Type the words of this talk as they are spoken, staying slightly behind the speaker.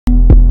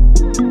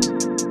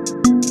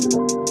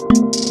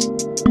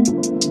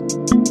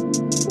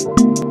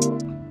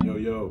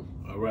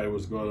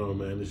what's going on,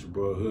 man? This your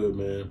boy Hood,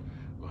 man.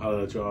 I'm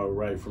hollering at y'all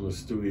right from the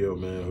studio,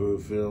 man.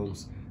 Hood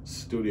Films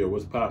Studio,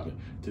 what's popping?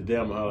 Today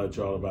I'm gonna holler at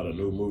y'all about a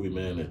new movie,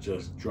 man, that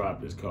just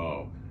dropped. It's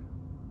called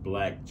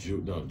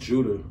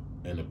Judah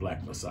and the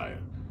Black Messiah.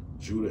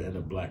 Judah and the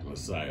Black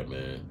Messiah,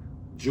 man.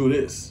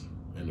 Judas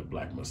and the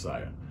Black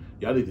Messiah.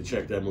 Y'all need to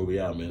check that movie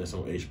out, man. It's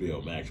on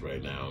HBO Max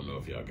right now. I don't know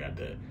if y'all got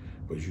that,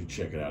 but you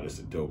check it out. It's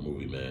a dope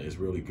movie, man. It's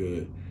really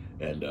good.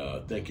 And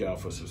thank y'all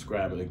for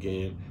subscribing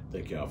again.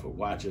 Thank y'all for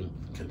watching.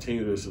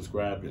 Continue to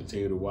subscribe.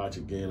 Continue to watch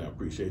again. I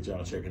appreciate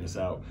y'all checking us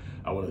out.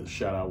 I want to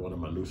shout out one of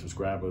my new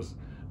subscribers.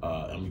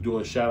 I'm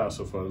doing shout outs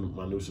for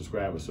my new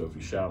subscribers. So if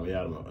you shout me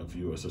out, if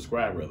you're a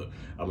subscriber,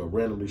 I'm going to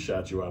randomly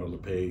shout you out on the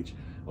page,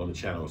 on the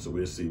channel. So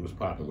we'll see what's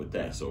popping with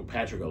that. So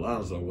Patrick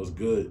Alonso, what's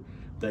good?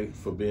 Thank you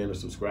for being a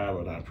subscriber,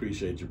 and I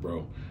appreciate you,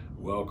 bro.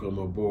 Welcome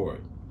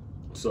aboard.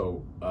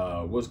 So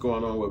what's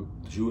going on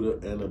with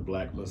Judas and the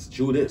Black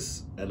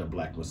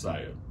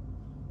Messiah?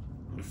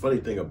 The funny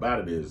thing about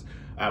it is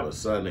I have a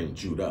son named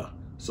Judah,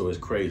 so it's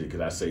crazy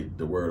because I say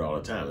the word all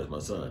the time. It's my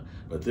son,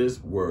 but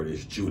this word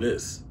is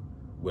Judas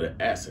with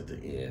an S at the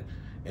end,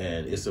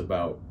 and it's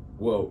about,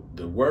 well,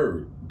 the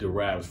word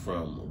derives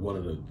from one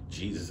of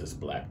Jesus'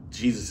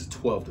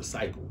 12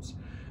 disciples,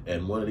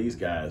 and one of these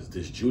guys,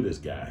 this Judas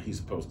guy, he's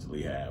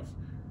supposedly have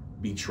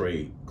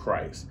betrayed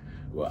Christ.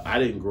 Well, I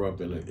didn't grow up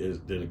in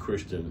a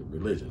Christian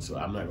religion, so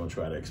I'm not going to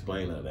try to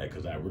explain all that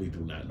because I really do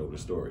not know the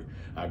story.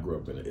 I grew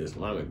up in an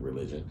Islamic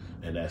religion,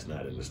 and that's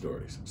not in the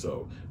stories.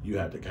 So you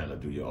have to kind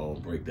of do your own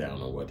breakdown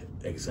on what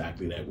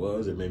exactly that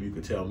was, and maybe you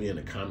could tell me in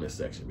the comment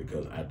section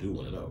because I do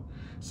want to know.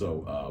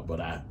 So, but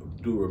I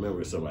do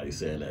remember somebody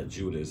saying that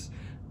Judas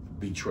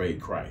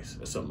betrayed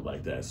Christ or something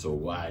like that. So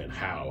why and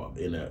how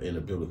in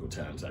the biblical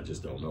times, I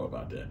just don't know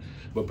about that.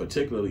 But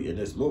particularly in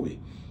this movie,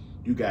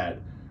 you got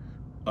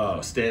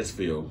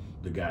Stansfield,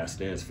 the guy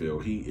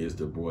Stansfield. He is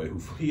the boy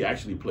he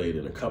actually played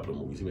in a couple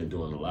of movies. He's been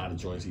doing a lot of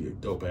joints. He's a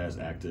dope ass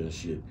actor and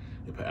shit.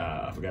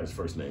 I forgot his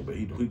first name, but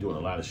he doing a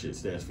lot of shit.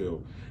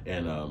 Stansfield,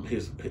 and and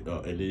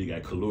then you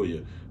got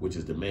Kaluuya, which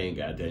is the main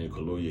guy, Daniel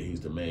Kaaluya.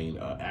 He's the main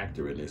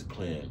actor in this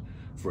playing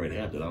Fred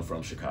Hampton. I'm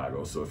from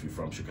Chicago, so if you're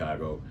from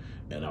Chicago,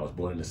 and I was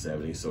born in the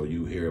 '70s, so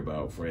you hear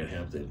about Fred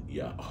Hampton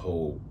your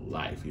whole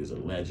life. He's a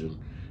legend.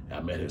 I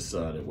met his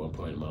son at one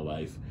point in my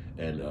life,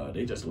 and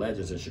they just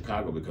legends in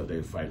Chicago because they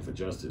were fighting for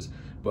justice.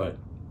 But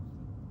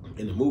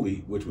in the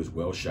movie, which was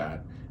well shot,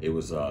 it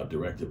was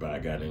directed by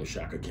a guy named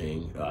Shaka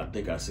King. I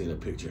think I've seen a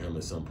picture of him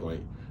at some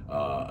point.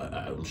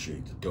 I'm sure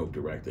he's a dope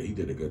director. He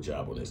did a good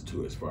job on this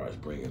too, as far as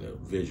bringing the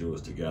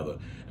visuals together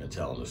and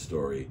telling the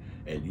story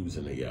and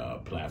using the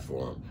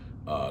platform,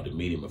 the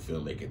medium of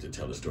filmmaking to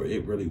tell the story.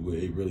 It really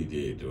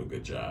did do a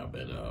good job,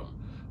 and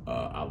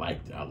I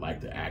like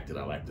the acting.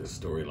 I like the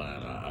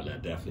storyline. I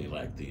definitely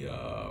like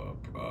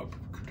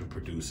the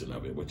producing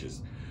of it, which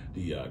is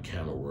the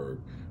camera work,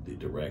 the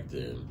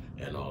directing,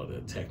 and all of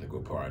the technical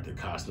part. The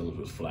costumes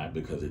was flat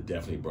because it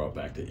definitely brought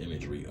back the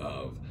imagery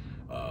of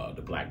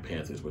the Black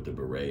Panthers with the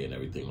beret and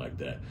everything like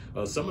that.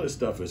 Some of the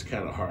stuff is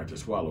kind of hard to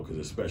swallow because,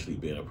 especially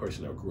being a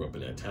person that grew up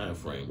in that time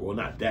frame, well,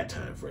 not that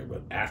time frame,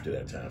 but after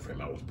that time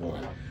frame. I was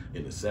born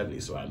in the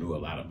 '70s, so I knew a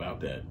lot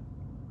about that.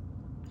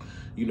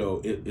 You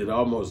know, it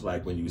almost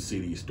like when you see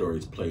these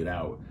stories played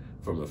out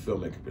from a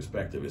filmmaker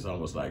perspective, it's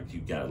almost like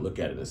you got to look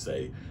at it and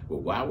say,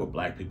 well, why would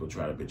Black people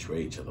try to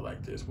betray each other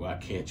like this? Why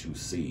can't you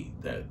see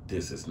that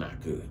this is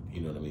not good? You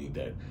know what I mean?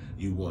 That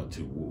you want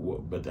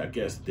to, but I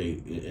guess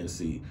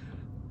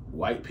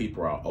white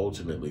people are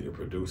ultimately the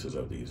producers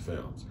of these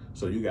films.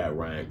 So you got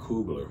Ryan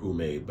Coogler, who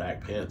made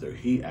Black Panther.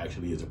 He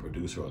actually is a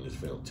producer on this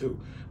film too.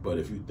 But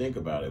if you think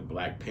about it,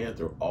 Black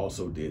Panther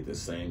also did the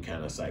same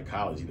kind of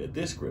psychology that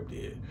this script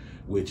did,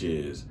 which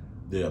is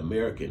the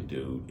American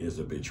dude is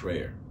a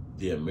betrayer.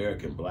 The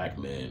American Black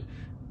man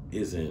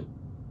isn't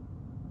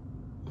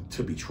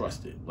to be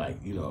trusted.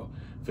 Like, you know,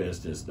 for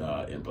instance,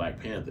 in Black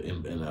Panther,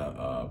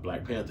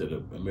 Black Panther,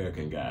 the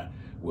American guy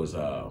was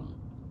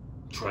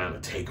trying to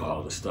take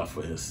all the stuff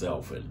for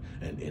himself and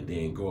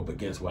then go up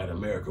against white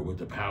America with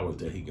the powers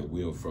that he can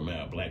wield from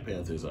Black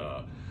Panther's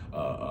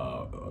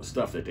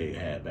stuff that they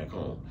had back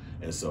home.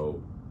 And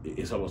so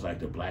it's almost like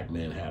the Black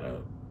man had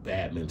a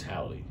bad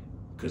mentality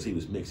because he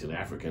was mixing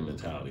African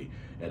mentality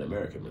and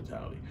American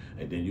mentality.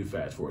 And then you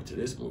fast forward to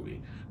this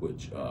movie,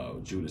 which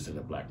Judas and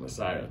the Black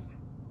Messiah,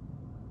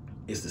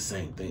 it's the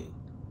same thing.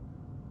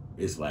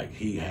 It's like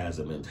he has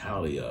a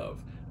mentality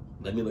of,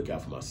 let me look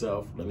out for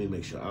myself. Let me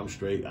make sure I'm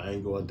straight. I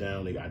ain't going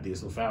down. I did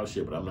some foul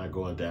shit, but I'm not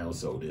going down.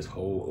 So this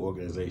whole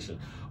organization,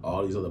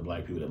 all these other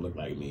Black people that look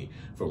like me,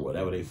 from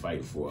whatever they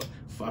fight for,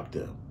 fuck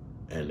them.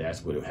 And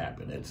that's what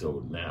happened. And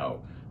so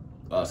now,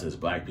 us as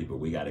Black people,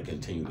 we got to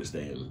continue to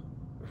stay in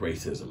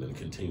racism and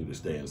continue to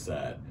stay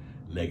inside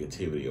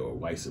negativity or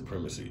white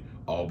supremacy,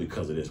 all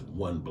because of this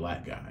one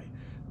Black guy.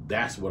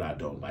 That's what I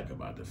don't like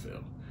about the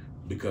film,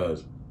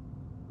 because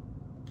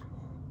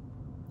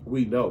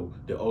we know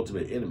the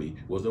ultimate enemy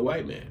was the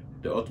white man.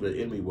 The ultimate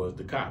enemy was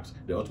the cops.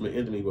 The ultimate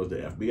enemy was the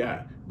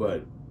FBI.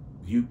 But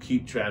you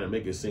keep trying to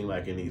make it seem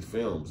like in these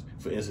films,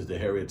 for instance, the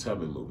Harriet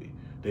Tubman movie,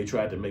 They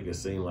tried to make it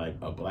seem like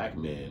a black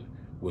man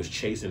was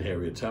chasing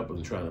Harriet Tubman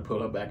and trying to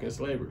put her back in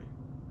slavery.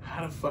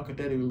 How the fuck could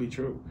that even be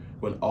true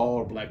when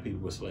all black people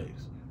were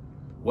slaves?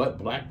 What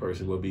black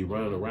person would be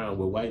running around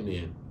with white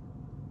men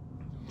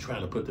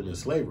trying to put them in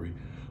slavery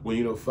when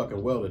you know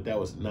fucking well that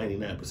was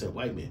 99%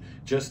 white men?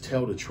 Just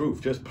tell the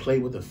truth. Just play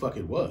what the fuck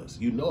it was.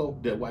 You know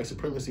that white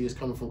supremacy is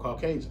coming from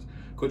Caucasians.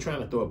 Quit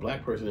trying to throw a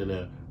black person in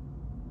there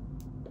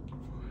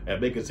and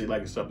make it seem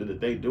like it's something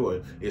that they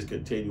doing is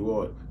continue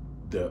on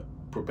the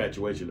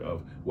perpetuation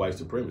of white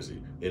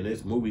supremacy. In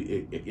this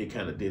movie, it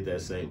kind of did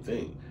that same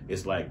thing.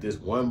 It's like this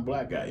one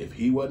black guy, if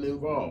he wasn't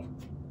involved,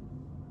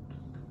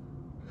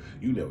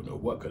 you never know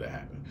what could have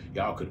happened.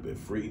 Y'all could have been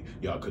free.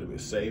 Y'all could have been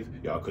safe.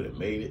 Y'all could have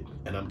made it.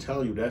 And I'm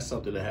telling you, that's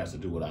something that has to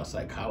do with our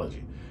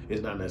psychology.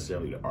 It's not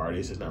necessarily the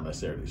artist. It's not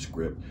necessarily the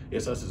script.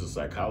 It's us as a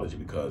psychology,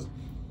 because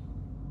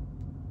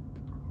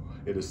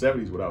in the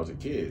 70s when I was a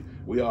kid,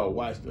 we all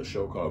watched a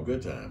show called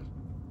Good Times.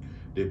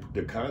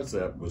 The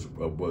concept was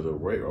a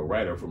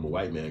writer from a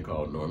white man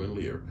called Norman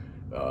Lear.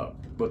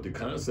 But the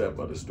concept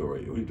of the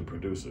story, he's the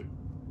producer.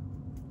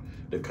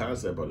 The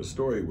concept of the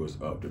story was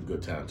of the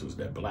Good Times was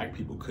that black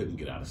people couldn't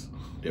get out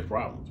of their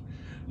problems.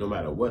 No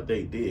matter what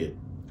they did,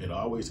 it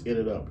always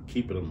ended up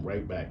keeping them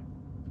right back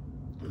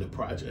in the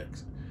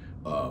projects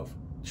of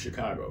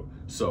Chicago.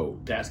 So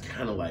that's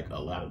kind of like a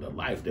lot of the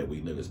life that we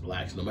live as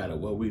blacks. No matter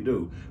what we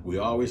do, we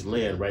always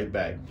land right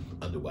back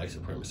under white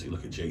supremacy.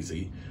 Look at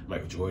Jay-Z,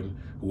 Michael Jordan,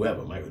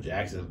 whoever, Michael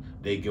Jackson.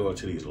 They go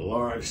into these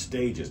large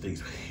stages,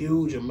 these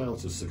huge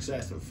amounts of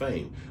success and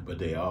fame, but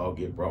they all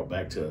get brought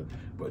back to,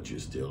 but you're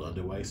still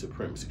under white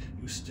supremacy.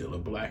 You're still a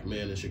black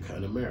man in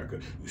Chicago, America.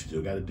 You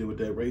still got to deal with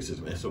that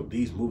racism. And so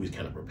these movies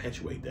kind of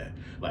perpetuate that.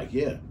 Like,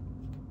 yeah,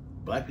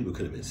 black people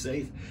could have been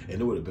safe,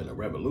 and it would have been a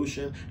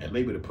revolution, and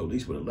maybe the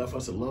police would have left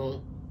us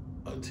alone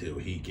until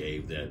he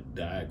gave that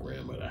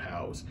diagram of the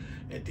house,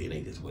 and then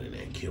they just went in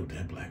there and killed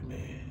that black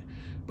man.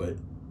 But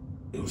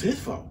it was his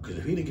fault, because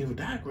if he didn't give a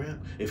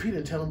diagram, if he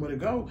didn't tell them where to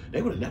go,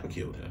 they would have never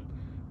killed him.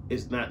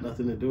 It's not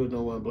nothing to do with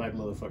no one black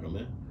motherfucker,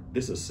 man.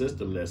 This is a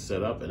system that's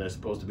set up, and that's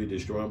supposed to be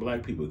destroying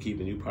black people,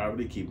 keeping you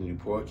poverty, keeping you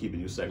poor, keeping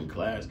you second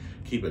class,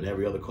 keeping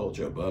every other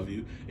culture above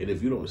you. And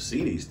if you don't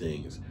see these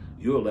things,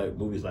 you'll let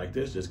movies like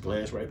this just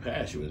glance right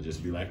past you and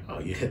just be like, oh,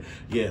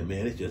 yeah,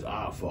 man, it's just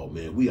our fault,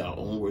 man. We our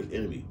own worst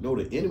enemy. No,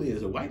 the enemy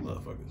is the white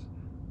motherfuckers.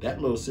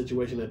 That little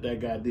situation that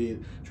guy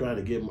did trying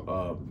to get him,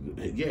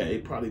 yeah,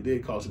 it probably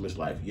did cost him his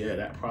life. Yeah,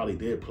 that probably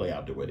did play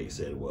out the way they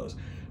said it was.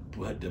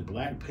 But the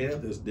Black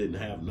Panthers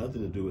didn't have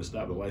nothing to do with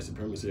stopping white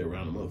supremacy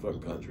around the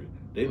motherfucking country.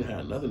 They didn't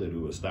have nothing to do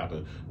with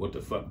stopping what the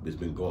fuck has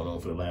been going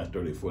on for the last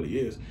 30, 40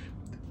 years.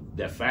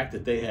 The fact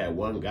that they had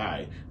one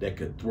guy that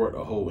could thwart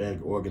a whole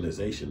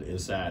organization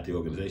inside the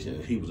organization,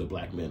 and he was a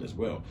black man as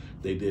well.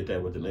 They did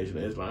that with the Nation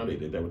of Islam. They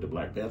did that with the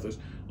Black Panthers.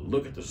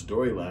 Look at the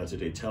storylines that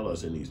they tell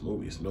us in these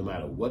movies. No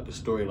matter what the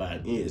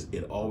storyline is,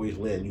 it always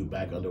lands you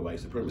back under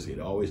white supremacy. It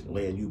always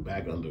lands you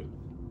back under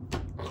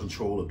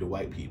control of the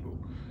white people.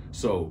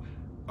 So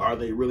are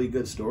they really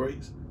good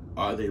stories?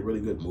 Are they really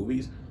good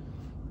movies?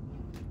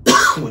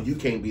 When you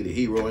can't be the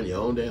hero in your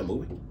own damn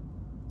movie?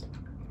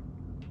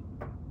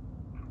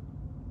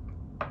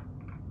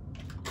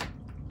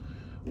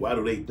 Why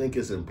do they think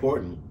it's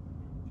important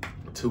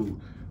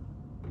to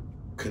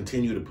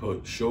continue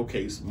to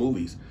showcase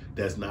movies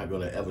that's not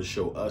going to ever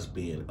show us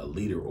being a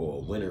leader or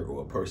a winner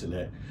or a person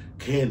that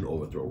can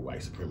overthrow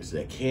white supremacy,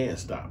 that can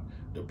stop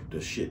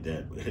the shit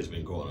that has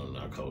been going on in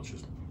our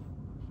cultures?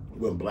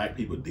 When black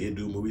people did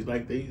do movies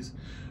like these,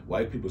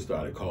 white people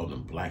started calling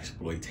them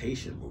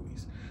blaxploitation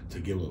movies to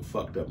give them a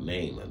fucked up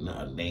name.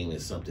 A name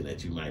is something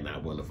that you might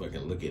not want to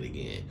fucking look at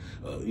again,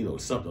 you know,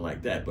 something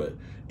like that. But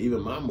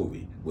even my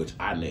movie, which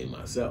I named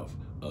myself,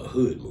 a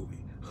hood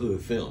movie,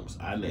 Hood Films,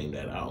 I named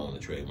that. I own the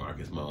trademark.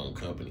 It's my own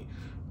company.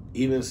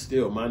 Even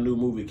still, my new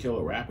movie,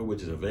 Killer Rapper,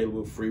 which is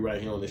available free right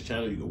here on this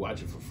channel. You can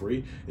watch it for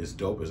free. It's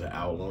dope. It's an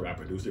hour long. I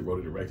produced it, wrote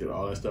it, directed,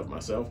 all that stuff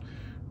myself.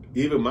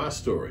 Even my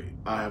story,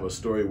 I have a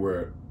story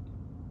where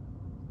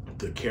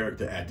the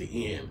character at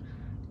the end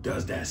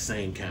does that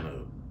same kind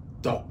of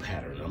thought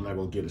pattern. I'm not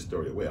gonna give the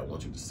story away. I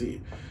want you to see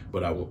it,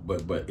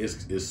 but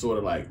it's sort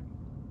of like,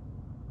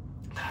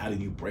 how do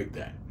you break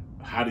that?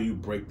 How do you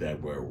break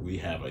that where we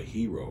have a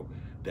hero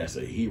that's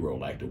a hero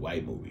like the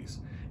white movies?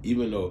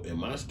 Even though in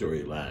my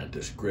storyline,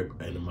 the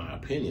script, and in my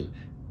opinion,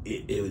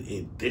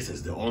 this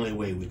is the only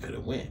way we could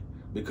have went,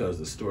 because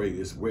the story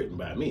is written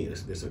by me.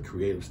 It's a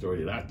creative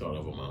story that I thought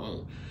of on my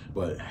own.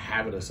 But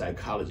having a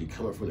psychology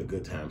coming from the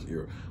Good Times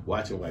era,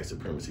 watching white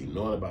supremacy,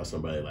 knowing about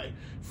somebody like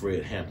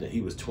Fred Hampton, he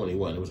was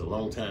 21. It was a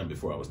long time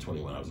before I was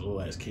 21. I was a little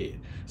ass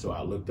kid. So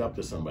I looked up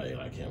to somebody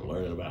like him,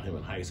 learning about him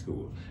in high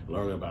school,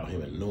 learning about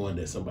him and knowing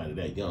that somebody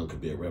that young could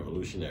be a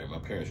revolutionary. My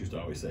parents used to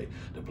always say,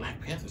 the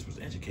Black Panthers was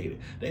educated.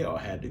 They all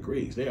had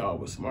degrees. They all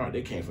was smart.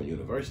 They came from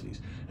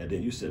universities. And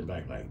then you sit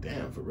back like,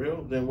 damn, for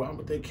real? Then why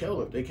would they kill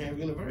them if they came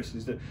from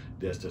universities?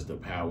 That's just the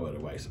power of the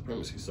white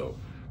supremacy. So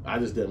I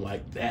just didn't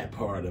like that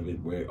part of it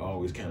where it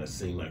always kind of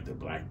seemed like the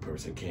black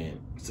person can't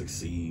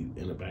succeed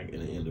in the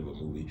end of a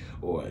movie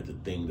or the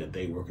thing that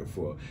they working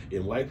for.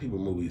 In white people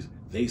movies,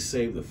 they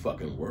save the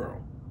fucking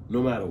world.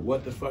 No matter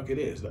what the fuck it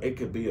is. It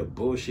could be a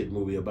bullshit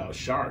movie about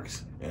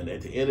sharks, and at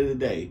the end of the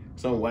day,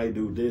 some white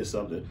dude did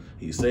something.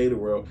 He saved the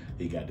world.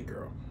 He got the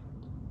girl.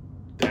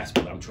 That's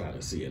what I'm trying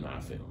to see in our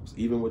films.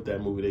 Even with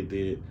that movie they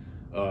did,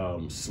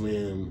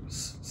 Slim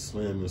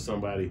and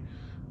somebody,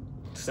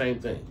 same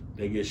thing.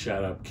 They get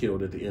shot up,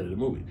 killed at the end of the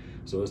movie.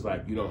 So it's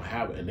like you don't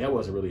have, and that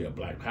wasn't really a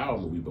Black Power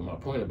movie, but my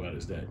point about it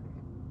is that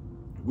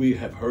we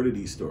have heard of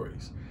these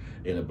stories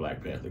in the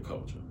Black Panther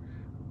culture.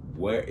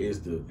 Where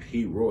is the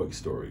heroic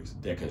stories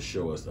that can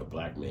show us a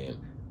black man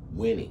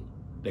winning,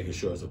 that can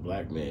show us a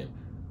black man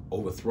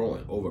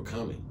overthrowing,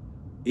 overcoming?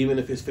 Even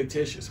if it's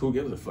fictitious, who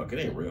gives a fuck? It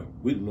ain't real.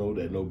 We know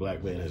that no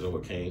black man has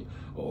overcame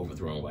or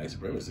overthrown white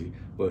supremacy,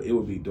 but it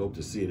would be dope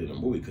to see it in a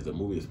movie because the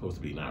movie is supposed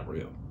to be not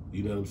real.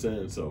 You know what I'm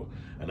saying? So,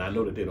 and I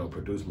know that they don't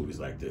produce movies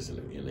like this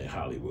in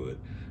Hollywood.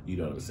 You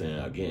know what I'm saying?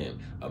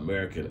 Again,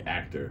 American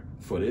actor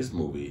for this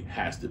movie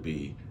has to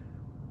be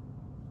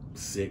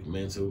sick,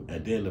 mental,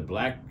 and then the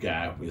black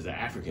guy is an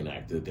African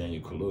actor,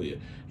 Daniel Kaaluya.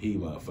 He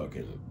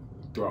motherfucking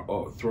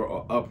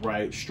throw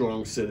upright,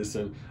 strong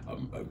citizen,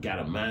 got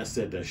a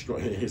mindset that's strong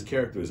in his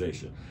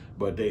characterization.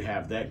 But they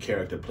have that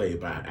character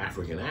played by an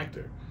African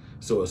actor.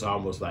 So it's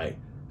almost like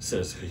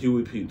since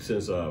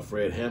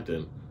Fred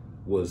Hampton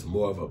was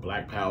more of a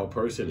Black Power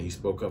person, he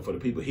spoke up for the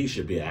people, he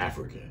should be an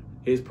African.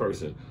 His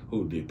person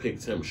who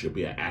depicts him should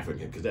be an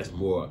African because that's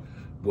more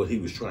what he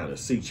was trying to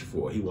seek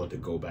for. He wanted to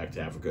go back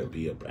to Africa and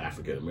be an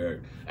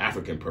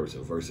African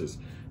person versus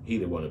he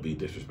didn't want to be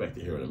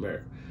disrespected here in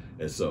America.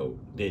 And so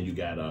then you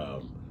got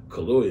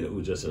Kaluuya,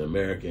 who's just an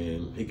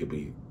American. He could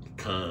be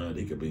conned.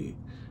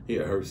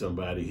 He'll hurt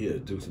somebody. He'll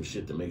do some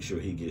shit to make sure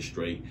he gets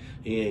straight.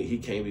 He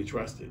can't be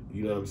trusted.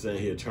 You know what I'm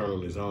saying? He'll turn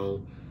on his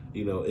own.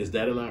 You know, is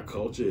that in our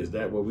culture? Is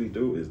that what we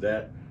do? Is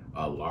that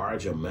a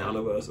large amount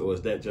of us, or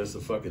is that just a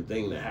fucking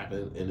thing that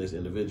happened in this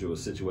individual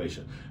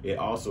situation? It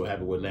also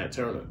happened with Nat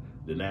Turner.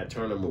 The Nat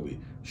Turner movie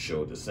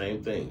showed the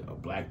same thing. A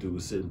black dude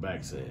was sitting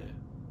back saying,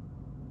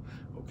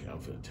 okay, I'm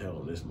finna tell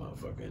him this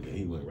motherfucker, and then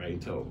he went right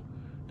and told.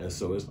 And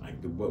so it's like,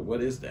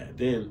 what is that?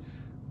 Then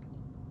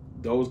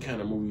those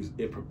kind of movies,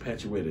 it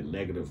perpetuated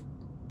negative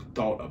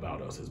thought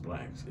about us as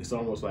blacks. It's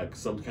almost like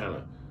some kind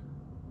of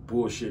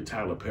bullshit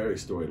Tyler Perry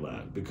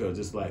storyline, because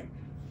it's like,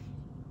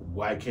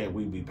 why can't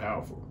we be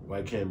powerful?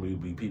 Why can't we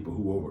be people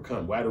who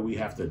overcome? Why do we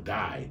have to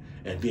die?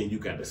 And then you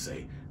got to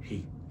say,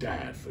 he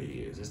died for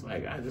years. It's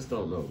like, I just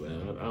don't know,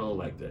 man. I don't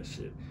like that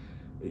shit.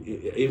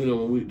 Even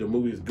though the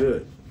movie is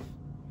good,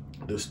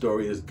 the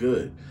story is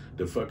good,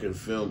 the fucking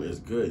film is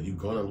good, you're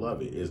gonna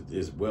love it.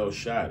 It's well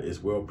shot,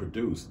 it's well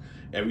produced.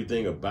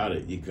 Everything about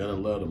it, you're gonna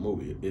love the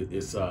movie. They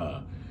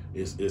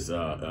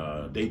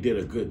did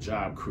a good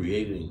job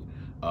creating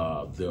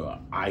the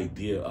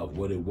idea of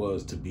what it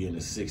was to be in the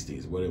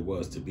 60s, what it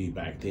was to be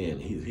back then.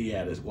 He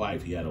had his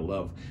wife, he had a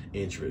love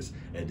interest,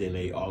 and then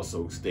they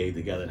also stayed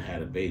together and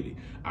had a baby.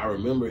 I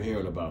remember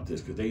hearing about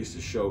this because they used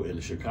to show in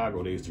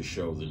Chicago, they used to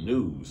show the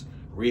news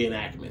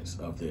reenactments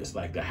of this,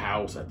 like the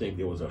house. I think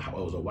it was a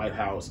White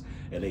House,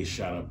 and they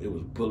shot up. It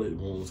was bullet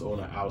wounds on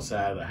the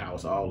outside of the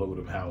house, all over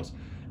the house.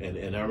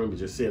 And I remember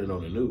just seeing it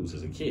on the news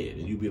as a kid,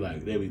 and you'd be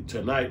like,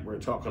 tonight we're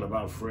talking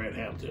about Fred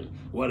Hampton.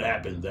 What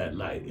happened that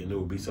night? And there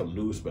would be some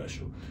news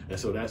special. And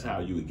so that's how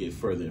you would get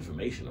further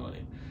information on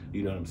it.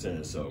 You know what I'm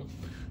saying? So,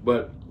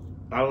 but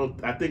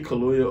I think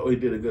Kaluuya, he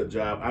did a good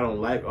job. I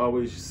don't like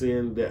always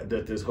seeing that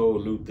this whole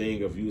new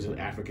thing of using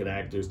African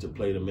actors to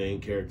play the main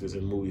characters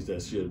in movies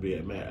that should be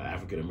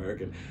African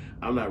American.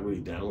 I'm not really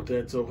down with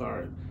that so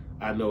hard.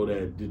 I know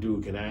that the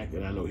dude can act,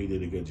 and I know he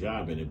did a good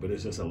job in it, but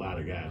it's just a lot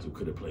of guys who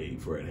could have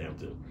played Fred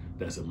Hampton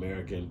that's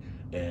American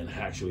and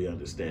actually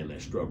understand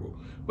that struggle.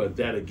 But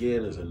that,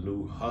 again, is a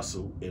new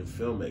hustle in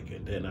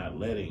filmmaking. They're not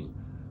letting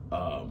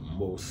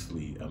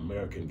mostly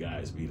American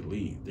guys be the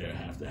lead. They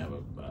have to have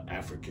an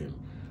African.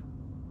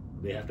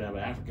 They have to have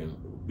an African,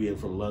 being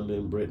from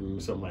London, Britain,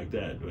 something like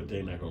that, but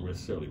they're not going to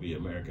necessarily be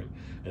American.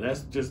 And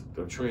that's just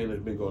a trend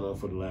that's been going on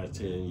for the last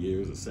 10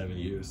 years or 7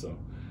 years, so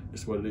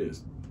it's what it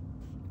is.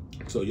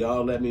 So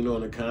y'all let me know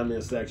in the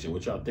comment section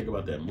what y'all think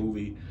about that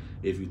movie.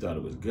 If you thought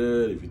it was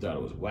good, if you thought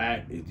it was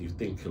whack, if you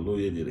think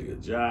Kaluuya did a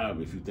good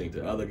job, if you think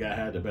the other guy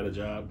had a better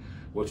job,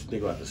 what you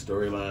think about the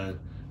storyline.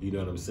 You know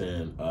what I'm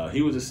saying?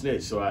 He was a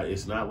snitch, so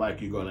it's not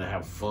like you're going to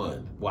have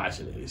fun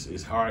watching it.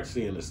 It's hard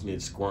seeing a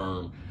snitch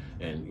squirm,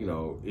 and, you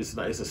know, it's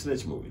a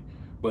snitch movie.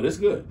 But it's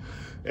good.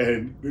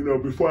 And, you know,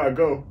 before I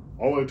go,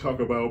 I want to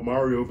talk about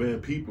Mario Van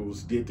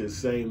Peebles did this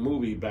same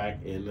movie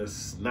back in the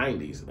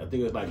 90s. I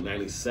think it was like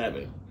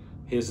 97.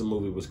 His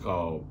movie was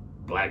called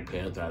Black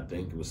Panther, I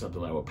think. It was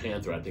something like, or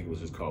Panther, I think it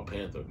was just called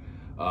Panther.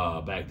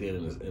 Back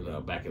then,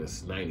 back in the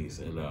 90s.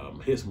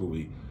 And his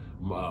movie,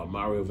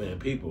 Mario Van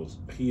Peebles,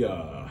 he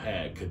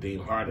had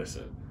Kadeem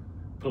Hardison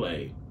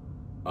play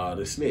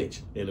the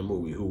snitch in the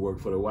movie who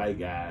worked for the white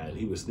guy, and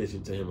he was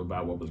snitching to him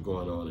about what was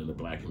going on in the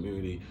black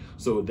community.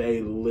 So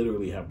they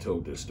literally have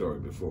told this story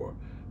before.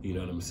 You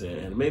know what I'm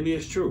saying? And maybe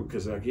it's true,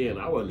 because again,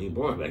 I wasn't even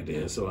born back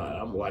then, so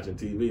I'm watching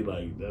TV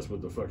like, that's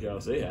what the fuck y'all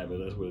say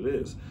happened, that's what it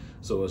is.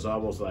 So it's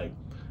almost like,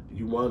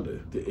 you wonder,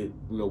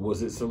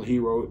 was it some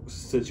hero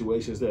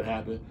situations that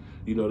happened?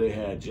 They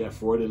had Jeff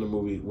Ford in the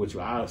movie, which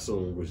I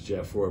assume was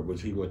Jeff Ford,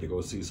 which he went to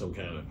go see some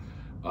kind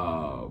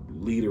of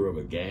leader of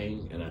a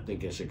gang. And I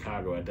think in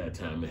Chicago at that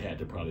time, it had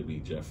to probably be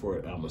Jeff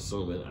Ford. I'm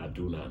assuming, I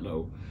do not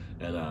know.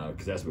 And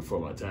because that's before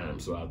my time.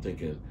 So I'm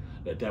thinking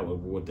that was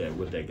what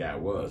that guy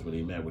was when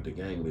he met with the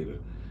gang leader.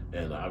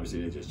 And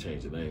obviously they just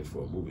changed the names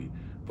for a movie.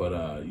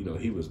 But,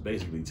 he was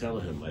basically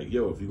telling him, like,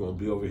 yo, if you're going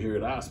to be over here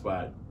at our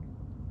spot,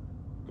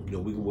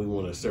 we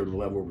want a certain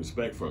level of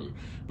respect from you.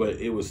 But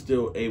it was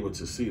still able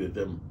to see that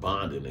them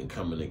bonding and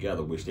coming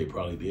together, which they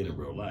probably did in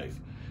real life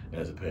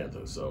as a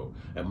Panther. So,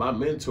 and my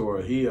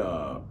mentor, he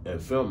at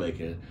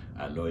filmmaking,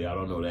 I know y'all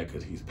don't know that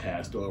because he's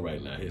passed on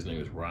right now. His name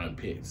is Ron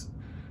Pitts.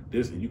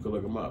 You can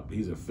look him up.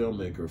 He's a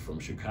filmmaker from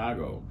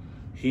Chicago.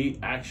 He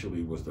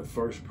actually was the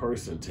first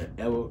person to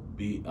ever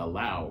be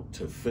allowed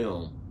to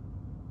film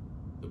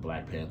the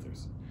Black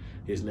Panthers.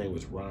 His name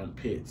was Ron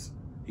Pitts.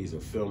 He's a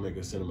filmmaker,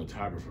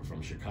 cinematographer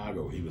from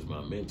Chicago. He was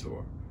my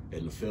mentor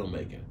in the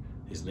filmmaking.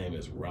 His name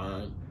is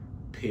Ron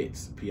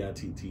Pitts,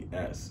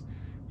 P-I-T-T-S.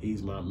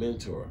 He's my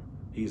mentor.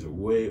 He's a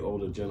way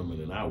older gentleman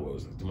than I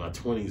was. In my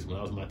 20s, when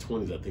I was in my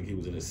 20s, I think he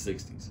was in his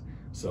 60s.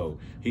 So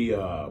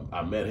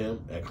I met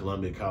him at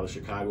Columbia College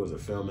Chicago as a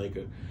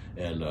filmmaker,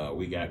 and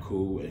we got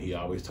cool, and he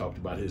always talked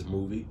about his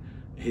movie.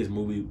 His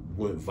movie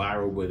went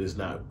viral, but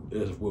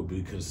it would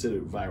be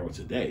considered viral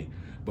today.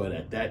 But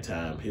at that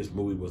time, his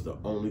movie was the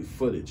only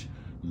footage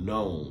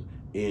known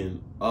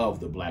of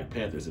the Black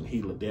Panthers, and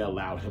they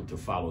allowed him to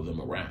follow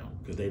them around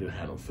because they didn't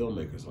have no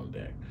filmmakers on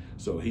deck.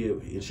 So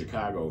in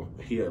Chicago,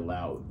 they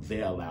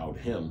allowed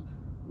him,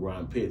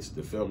 Ron Pitts,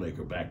 the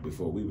filmmaker back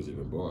before we was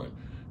even born,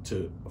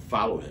 to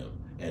follow him.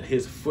 And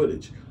his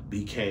footage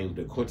became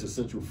the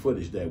quintessential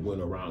footage that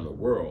went around the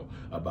world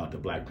about the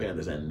Black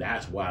Panthers. And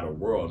that's why the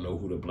world know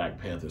who the Black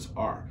Panthers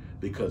are,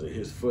 because of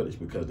his footage,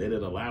 because they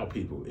didn't allow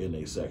people in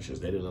their sections.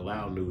 They didn't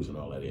allow news and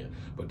all that in,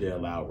 but they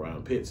allowed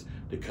Ron Pitts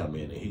to come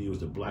in, and he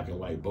used a black and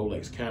white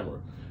Bolex camera,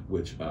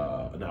 which,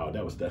 no,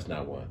 that's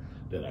not one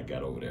that I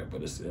got over there,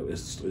 but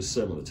it's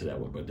similar to that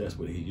one, but that's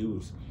what he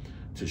used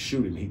to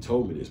shoot it. And he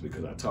told me this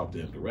because I talked to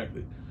him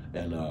directly,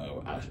 and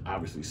I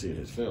obviously seen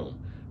his film,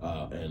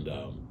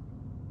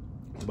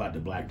 it's about the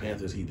Black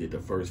Panthers. He did the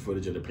first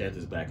footage of the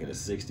Panthers back in the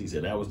 60s,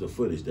 and that was the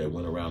footage that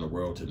went around the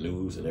world to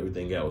news and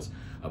everything else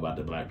about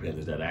the Black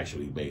Panthers that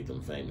actually made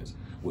them famous,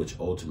 which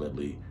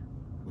ultimately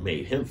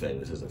made him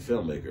famous as a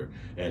filmmaker.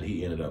 And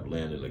he ended up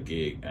landing a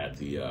gig at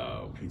the,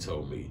 he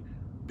told me,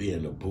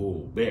 being the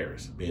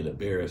Bears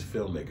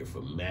filmmaker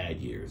for mad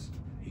years.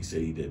 He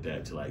said he did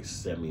that to like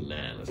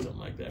 79 or something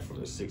like that, from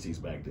the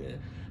 60s back then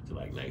to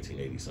like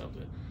 1980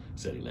 something.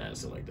 79,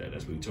 something like that.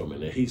 That's what he told me.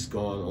 Now he's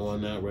gone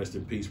on now, rest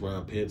in peace,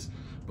 Ron Pitts.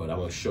 But I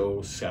want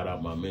to shout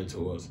out my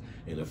mentors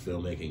in the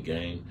filmmaking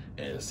game.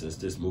 And since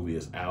this movie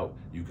is out,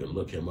 you can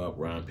look him up,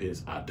 Ron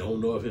Pitts. I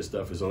don't know if his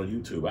stuff is on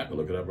YouTube. I can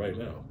look it up right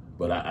now.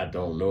 But I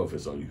don't know if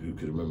it's on YouTube,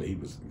 because remember, he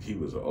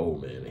was an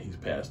old man and he's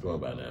passed on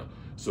by now.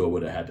 So it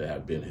would have had to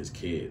have been his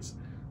kids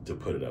to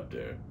put it up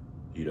there.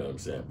 You know what I'm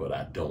saying? But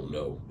I don't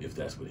know if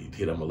that's what he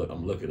did. I'm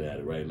looking at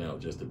it right now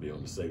just to be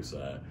on the safe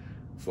side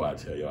before I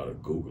tell y'all to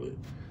Google it.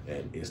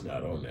 And it's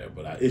not on there,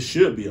 but it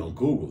should be on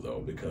Google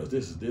though, because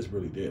this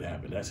really did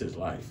happen. That's his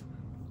life.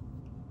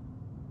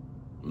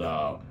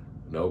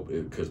 Nope,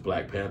 because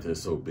Black Panther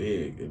is so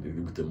big,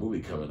 and with the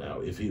movie coming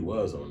out, if he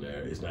was on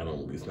there, it's not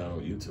on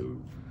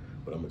YouTube.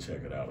 But I'm gonna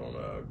check it out on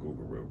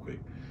Google real quick,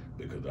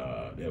 because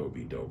that would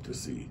be dope to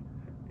see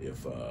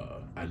if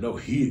I know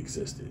he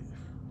existed,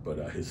 but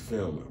his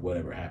film,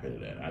 whatever happened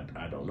to that,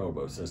 I don't know.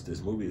 But since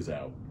this movie is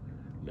out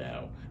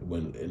now,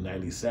 when in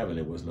 '97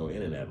 there was no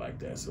internet like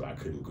that, so I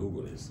couldn't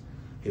Google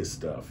his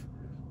stuff.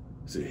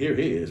 So here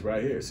he is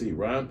right here. See,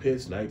 Ron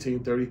Pitts,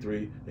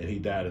 1933, and he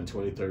died in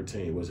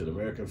 2013. Was an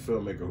American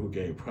filmmaker who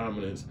gained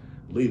prominence,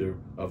 leader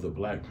of the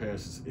Black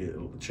Panthers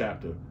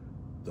chapter,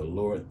 The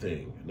Lord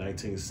Thing,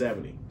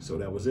 1970. So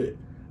that was it.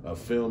 A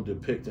film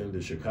depicting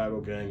the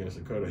Chicago gang and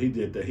Chicago. He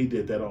did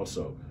that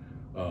also.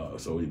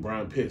 So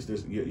Ron Pitts,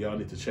 y'all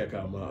need to check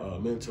out my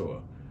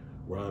mentor,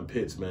 Ron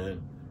Pitts,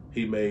 man.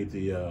 He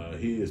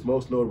is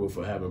most notable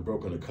for having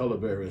broken the color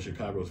barrier in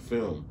Chicago's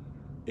film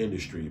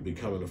industry,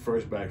 becoming the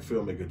first black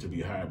filmmaker to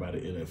be hired by the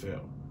NFL.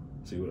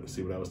 See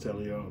what I was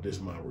telling y'all? This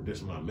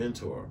is my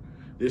mentor.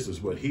 This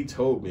is what he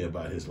told me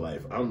about his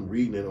life. I'm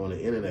reading it on the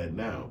internet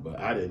now, but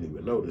I didn't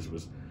even know this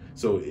was.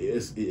 So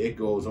it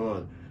goes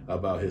on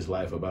about his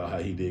life, about how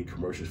he did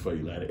commercials for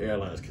United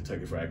Airlines,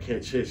 Kentucky Fried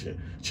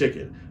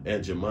Chicken,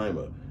 and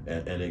Jemima,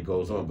 and it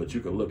goes on. But you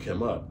can look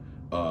him up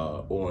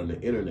on the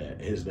internet.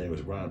 His name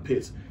is Ron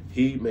Pitts.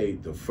 He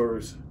made the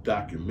first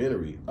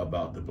documentary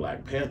about the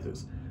Black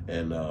Panthers,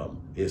 and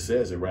it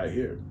says it right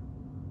here.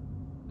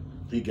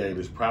 He gained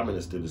his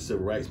prominence through the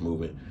civil rights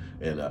movement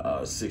in the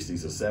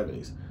 60s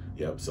and 70s.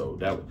 Yep. So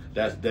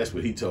that's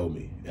what he told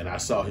me, and I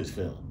saw his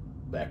film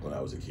back when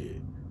I was a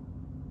kid.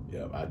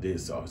 Yeah, I did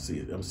see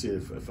it. I'm seeing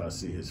if I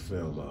see his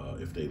film,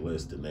 if they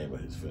list the name of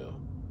his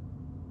film.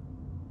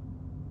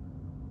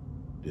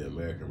 The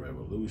American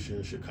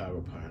Revolution,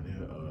 Chicago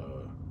Pioneer.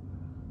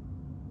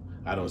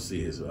 I don't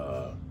see his,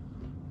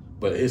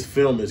 but his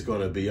film is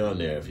going to be on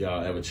there. If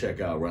y'all ever check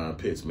out Ron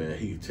Pitts, man,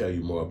 he can tell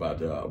you more about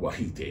well,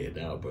 he dead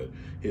now, but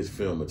his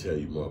film will tell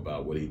you more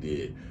about what he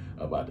did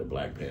about the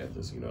Black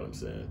Panthers, you know what I'm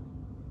saying?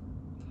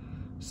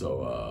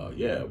 So,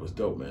 yeah, it was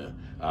dope, man.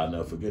 I'll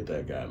never forget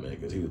that guy, man,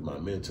 because he was my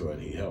mentor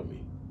and he helped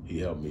me. He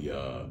helped me do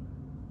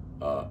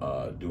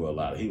a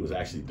lot. He was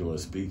actually doing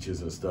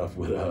speeches and stuff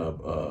with,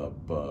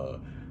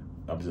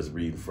 I'm just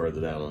reading further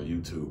down on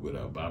YouTube with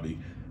Bobby,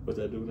 what's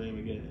that dude's name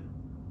again?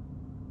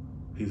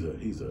 He's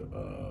a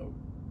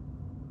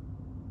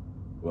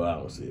well, I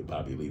don't see it,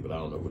 Bobby Lee, but I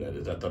don't know who that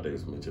is. I thought they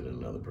was mentioning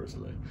another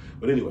person name.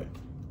 But anyway,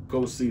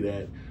 go see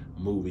that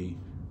movie,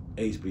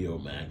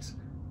 HBO Max,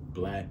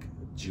 Black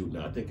Judas.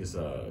 Now I think it's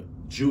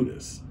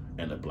Judas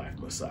and the Black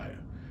Messiah.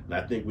 And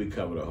I think we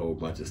covered a whole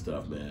bunch of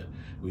stuff, man.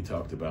 We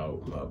talked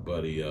about my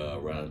buddy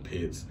Ron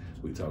Pitts.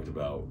 We talked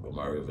about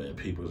Mario Van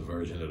Peebles'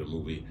 version of the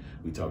movie.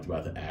 We talked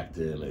about the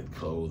acting, the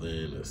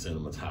clothing, the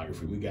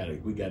cinematography. We got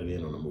it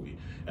in on the movie.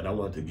 And I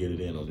wanted to get it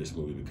in on this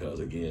movie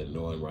because, again,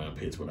 knowing Ron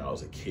Pitts when I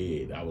was a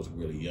kid, I was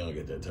really young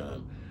at that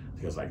time. I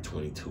think I was like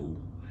 22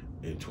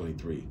 and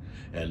 23.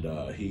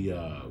 And he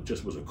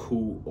just was a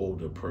cool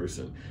older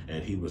person,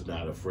 and he was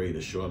not afraid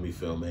of showing me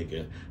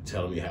filmmaking,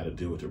 telling me how to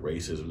deal with the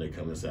racism that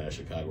come inside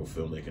Chicago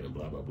filmmaking and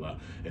blah, blah, blah.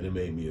 And it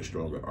made me a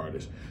stronger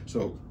artist.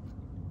 So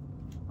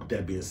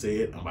that being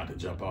said, I'm about to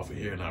jump off of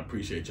here, and I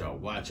appreciate y'all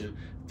watching.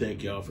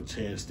 Thank y'all for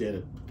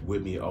standing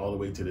with me all the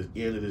way to the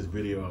end of this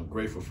video. I'm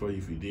grateful for you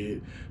if you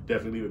did.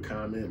 Definitely leave a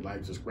comment,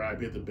 like,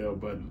 subscribe, hit the bell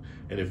button.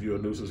 And if you're a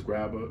new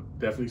subscriber,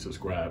 definitely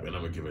subscribe. And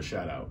I'm going to give a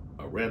shout out,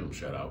 a random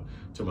shout out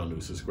to my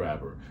new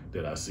subscriber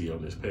that I see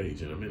on this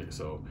page in a minute.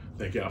 So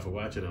thank y'all for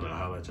watching, and I'll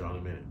holler at y'all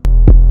in a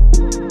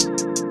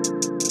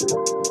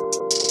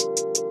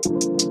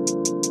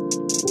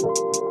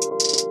minute.